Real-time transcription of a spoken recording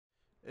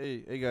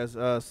Hey guys.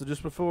 So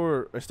just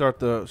before I start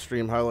the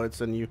stream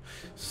highlights and you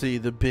see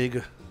the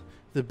big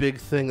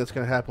thing that's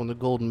gonna happen with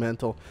the golden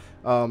mantle,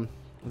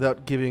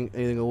 without giving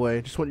anything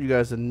away, just want you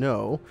guys to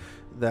know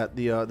that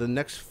the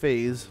next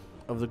phase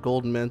of the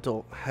golden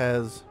mantle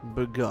has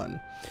begun,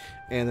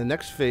 and the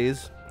next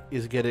phase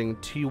is getting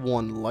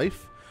T1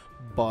 life,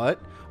 but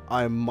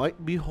I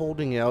might be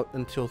holding out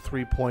until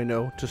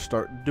 3.0 to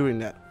start doing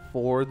that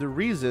for the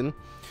reason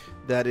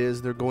that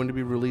is they're going to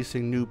be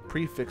releasing new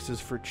prefixes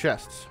for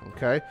chests.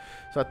 Okay,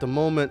 so at the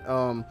moment,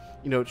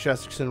 you know,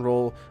 chests can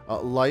roll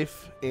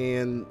life,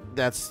 and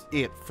that's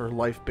it for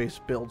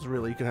life-based builds.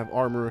 Really, you can have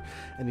armor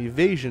and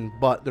evasion,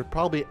 but they're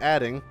probably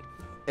adding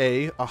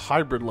a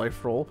hybrid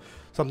life roll,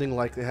 something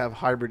like they have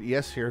hybrid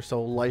ES here,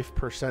 so life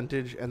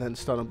percentage and then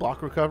stun and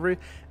block recovery,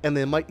 and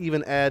they might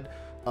even add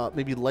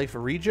maybe life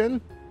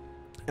regen.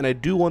 And I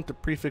do want the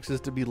prefixes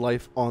to be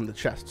life on the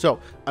chest. So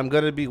I'm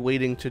going to be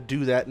waiting to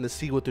do that and to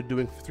see what they're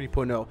doing for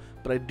 3.0.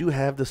 But I do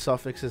have the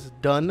suffixes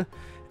done.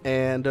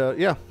 And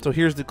yeah, so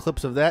here's the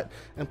clips of that.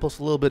 And plus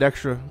a little bit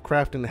extra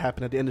crafting that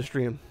happened at the end of the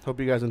stream. Hope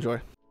you guys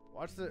enjoy.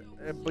 Watch the...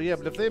 but yeah,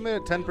 but if they made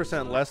it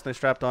 10% less and they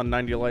strapped on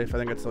 90 life, I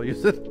think I'd still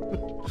use it.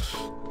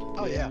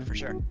 Oh yeah, for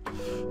sure.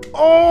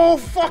 Oh,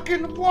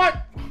 fucking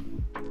what?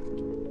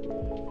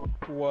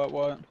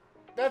 What?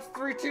 That's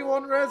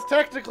 3-2-1 res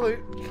technically.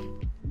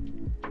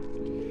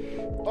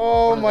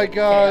 Oh my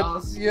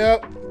god. Chaos?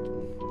 Yep.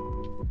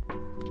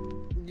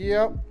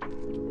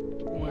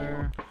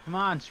 Where? Come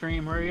on,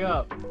 stream, hurry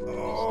up.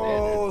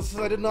 Oh,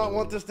 I did not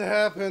want this to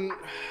happen.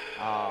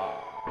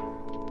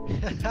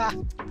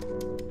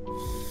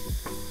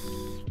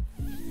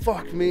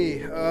 Fuck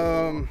me.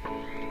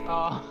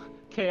 Oh,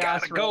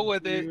 chaos. Gotta go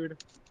with it. Dude.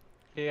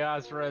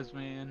 Chaos res,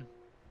 man.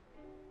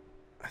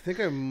 I think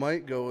I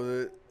might go with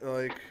it.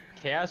 Like,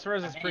 Chaos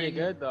res is pretty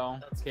good though.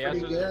 That's Chaos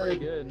res pretty is pretty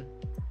good. good.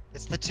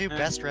 It's the two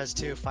best res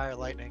too, fire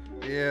lightning.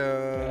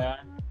 yeah.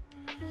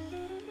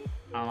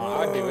 I don't know,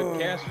 I'd do it.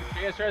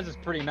 Chaos res is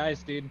pretty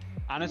nice, dude.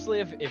 Honestly,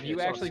 if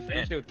you actually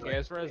finished it with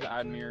Chaos res,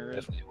 I'd mirror it.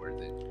 Definitely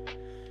worth it.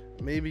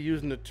 Maybe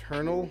use an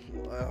Eternal.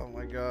 Oh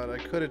my god, I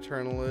could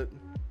Eternal it.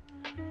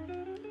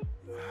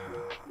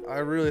 I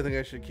really think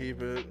I should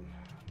keep it.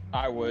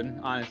 I would,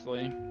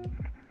 honestly.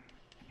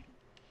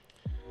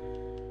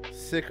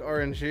 Sick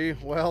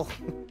RNG. Well,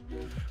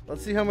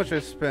 let's see how much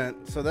I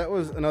spent. So that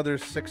was another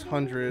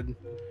 600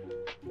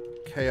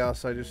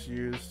 chaos I just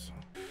used.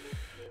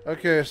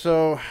 Okay,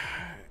 so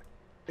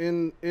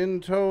in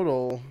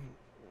total,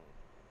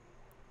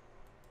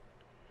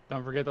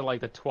 Don't forget that like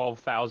the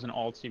 12,000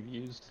 alts you've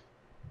used.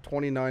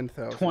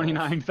 29,000.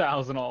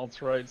 29,000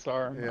 alts, right?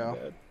 Sorry. my Yeah.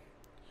 bad.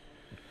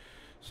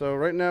 So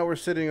right now we're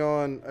sitting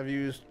on, I've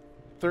used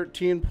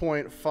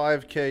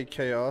 13.5k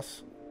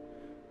chaos,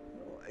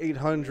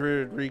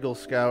 800 regal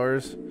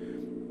scours,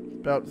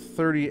 about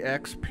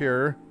 30x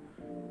pure.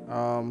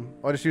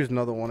 I just used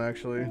another one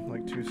actually,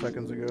 like 2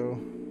 seconds ago.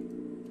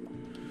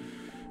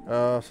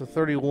 So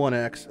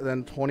 31x, and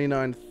then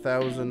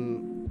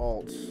 29,000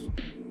 alts.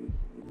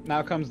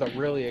 Now comes the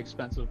really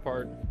expensive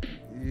part.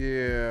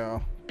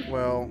 Yeah,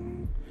 well,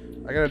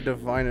 I gotta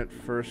divine it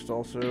first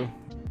also.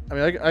 I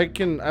mean,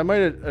 I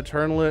might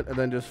Eternal it and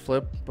then just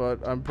flip, but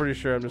I'm pretty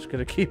sure I'm just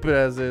gonna keep it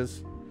as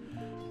is,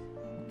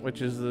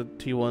 which is the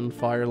T1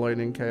 fire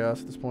lightning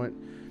chaos at this point.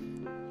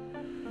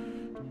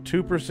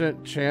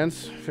 2%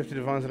 chance, 50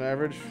 divines on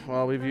average.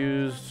 Well, we've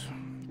used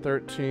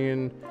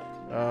 13.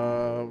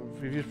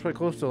 We've used pretty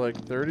close to like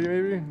 30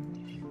 maybe,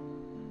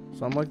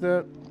 something like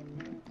that.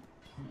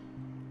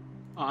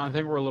 I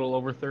think we're a little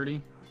over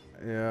 30.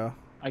 Yeah.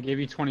 I gave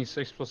you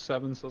 26 plus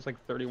 7, so it's like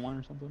 31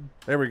 or something.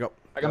 There we go.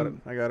 I Got it.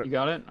 I got it. You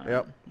got it?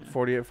 Yep. Yeah.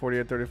 48,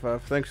 48,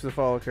 35. Thanks for the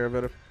follow,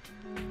 Caravetta.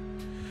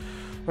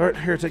 All right,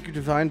 here, take your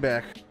divine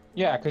back.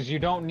 Yeah, because you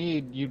don't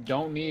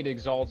need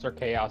exalts or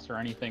chaos or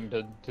anything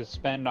to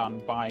spend on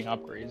buying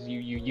upgrades. You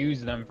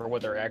use them for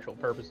what their actual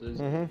purpose is.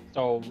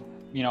 So,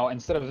 you know,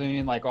 instead of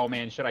being like, oh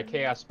man, should I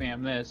chaos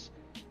spam this?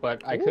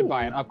 But I could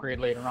buy an upgrade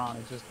later on.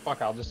 It's just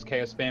fuck, I'll just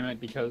chaos spam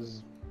it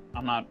because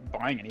I'm not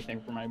buying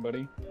anything from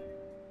anybody.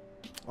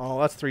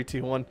 Oh, that's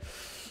 3-2-1.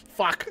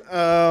 Fuck.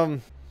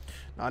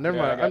 Nah, never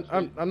Yeah,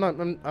 mind. I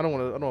don't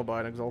want to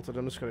buy an exalted.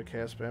 I'm just gonna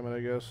cast spam it, I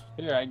guess.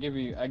 Here, I give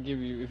you.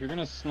 If you're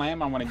gonna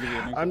slam, I'm gonna give you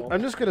an exalt.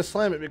 I'm just gonna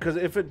slam it because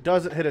if it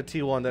doesn't hit a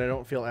T1, then I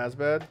don't feel as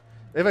bad.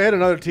 If I hit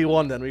another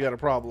T1, then we got a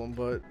problem.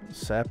 But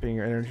sapping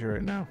your energy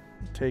right now,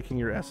 taking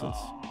your essence.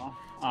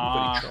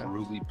 Nobody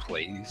truly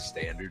plays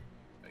standard.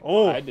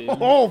 Oh, I do.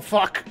 Oh,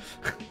 fuck.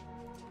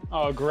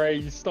 Oh,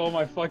 great! You stole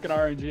my fucking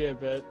RNG, I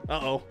bet.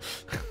 Uh-oh.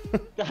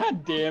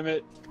 God damn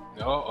it!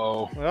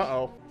 Uh-oh.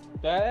 Uh-oh.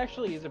 That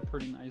actually is a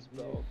pretty nice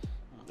build.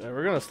 Yeah,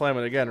 we're gonna slam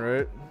it again,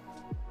 right?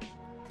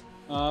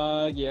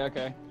 Yeah,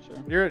 okay,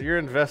 sure. You're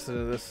invested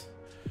in this.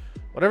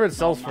 Whatever it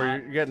sells for,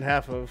 not. you're getting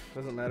half of.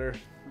 Doesn't matter.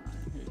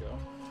 Alright, here you go.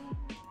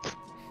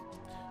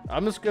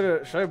 I'm just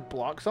gonna. Should I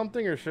block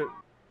something or should?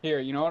 Here,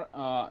 you know what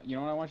I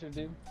want you to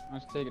do? I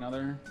want you to take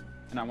another,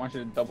 and I want you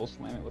to double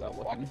slam it without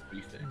looking.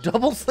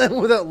 Double slam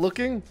without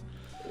looking?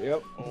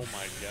 Yep. Oh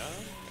my god.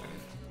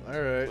 All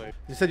right.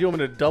 You said you want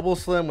me to double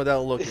slam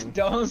without looking.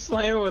 Don't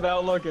slam it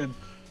without looking.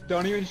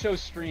 Don't even show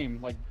stream.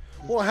 Like.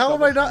 Well, how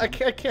am I not? I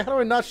can't. How do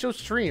I not show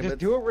stream? Just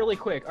do it really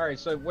quick. All right.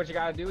 So what you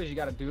gotta do is you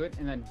gotta do it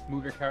and then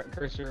move your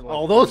cursor. Like,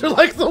 oh, those are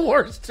like the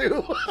worst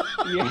too.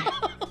 Yeah.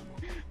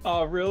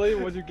 Oh, really?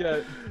 What'd you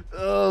get?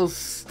 Oh,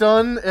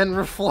 stun and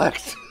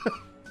reflect.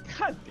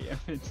 God damn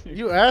it, dude.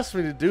 You asked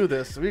me to do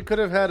this. We could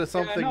have had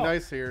something no,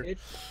 nice here.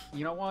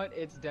 You know what?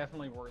 It's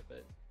definitely worth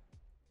it.